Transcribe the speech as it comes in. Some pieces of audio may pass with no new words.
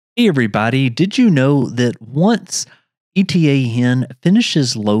Hey everybody, did you know that once etaHEN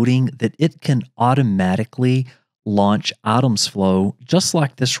finishes loading that it can automatically launch Itemzflow just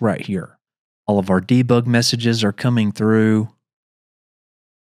like this right here? All of our debug messages are coming through.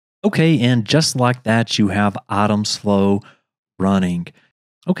 Okay, and just like that you have Itemzflow running.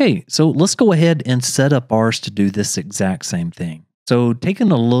 Okay, so let's go ahead and set up ours to do this exact same thing. So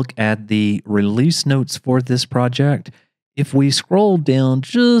taking a look at the release notes for this project, if we scroll down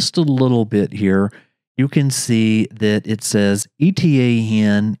just a little bit here, you can see that it says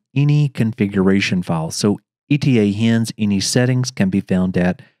etaHEN any configuration file. So etaHEN's any settings can be found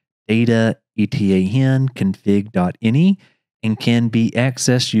at data etaHEN config.ini and can be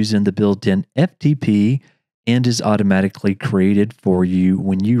accessed using the built-in FTP and is automatically created for you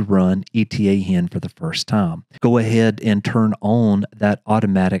when you run etaHEN for the first time. Go ahead and turn on that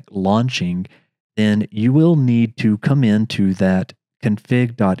automatic launching. Then you will need to come into that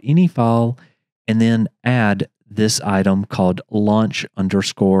config.ini file and then add this item called launch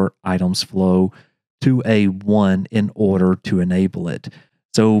underscore Itemzflow to a 1 in order to enable it.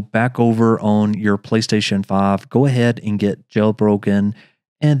 So back over on your PlayStation 5, go ahead and get jailbroken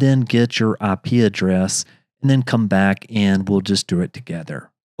and then get your IP address and then come back and we'll just do it together.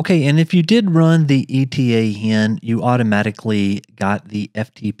 Okay, and if you did run the etaHEN, you automatically got the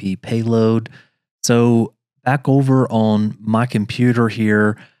FTP payload. So back over on my computer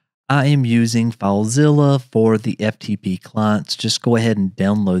here, I am using FileZilla for the FTP clients. Just go ahead and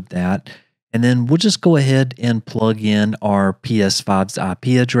download that. And then we'll just go ahead and plug in our PS5's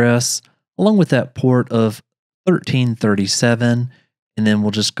IP address along with that port of 1337. And then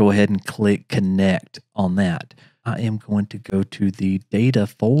we'll just go ahead and click connect on that. I am going to go to the data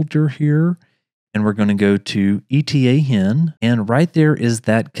folder here and we're going to go to etaHEN, and right there is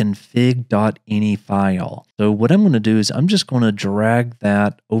that config.ini file. So what I'm going to do is I'm just going to drag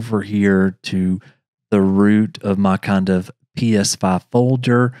that over here to the root of my kind of PS5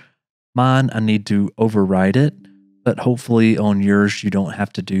 folder. Mine, I need to overwrite it, but hopefully on yours you don't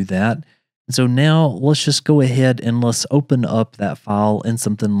have to do that. And so now let's just go ahead and let's open up that file in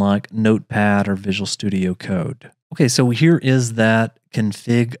something like Notepad or Visual Studio Code. Okay, so here is that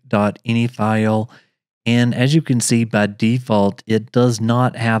config.ini file. And as you can see, by default, it does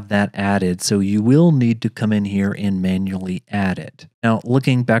not have that added. So you will need to come in here and manually add it. Now,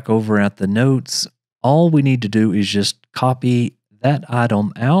 looking back over at the notes, all we need to do is just copy that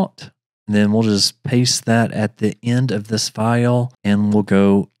item out. And then we'll just paste that at the end of this file and we'll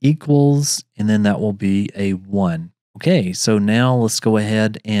go equals, and then that will be a 1. Okay, so now let's go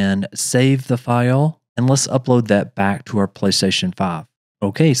ahead and save the file and let's upload that back to our PlayStation 5.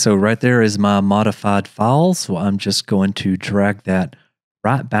 Okay, so right there is my modified file. So I'm just going to drag that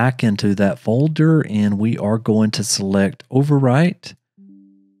right back into that folder and we are going to select overwrite.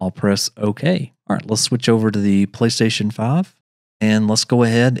 I'll press OK. All right, let's switch over to the PlayStation 5. And let's go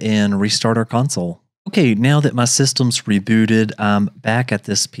ahead and restart our console. Okay, now that my system's rebooted, I'm back at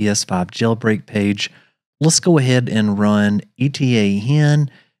this PS5 jailbreak page. Let's go ahead and run etaHEN.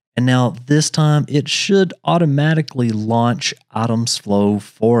 And now this time it should automatically launch Itemzflow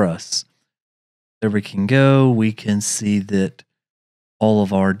for us. There we can go. We can see that all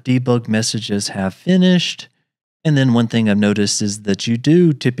of our debug messages have finished. And then one thing I've noticed is that you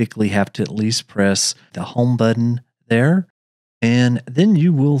do typically have to at least press the home button there. And then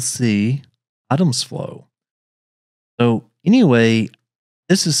you will see Itemzflow. So anyway,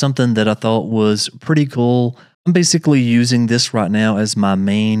 this is something that I thought was pretty cool. I'm basically using this right now as my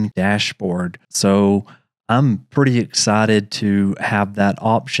main dashboard. So I'm pretty excited to have that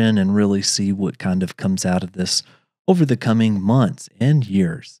option and really see what kind of comes out of this over the coming months and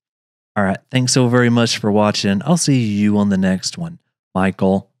years. All right. Thanks so very much for watching. I'll see you on the next one.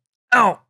 Michael. Out.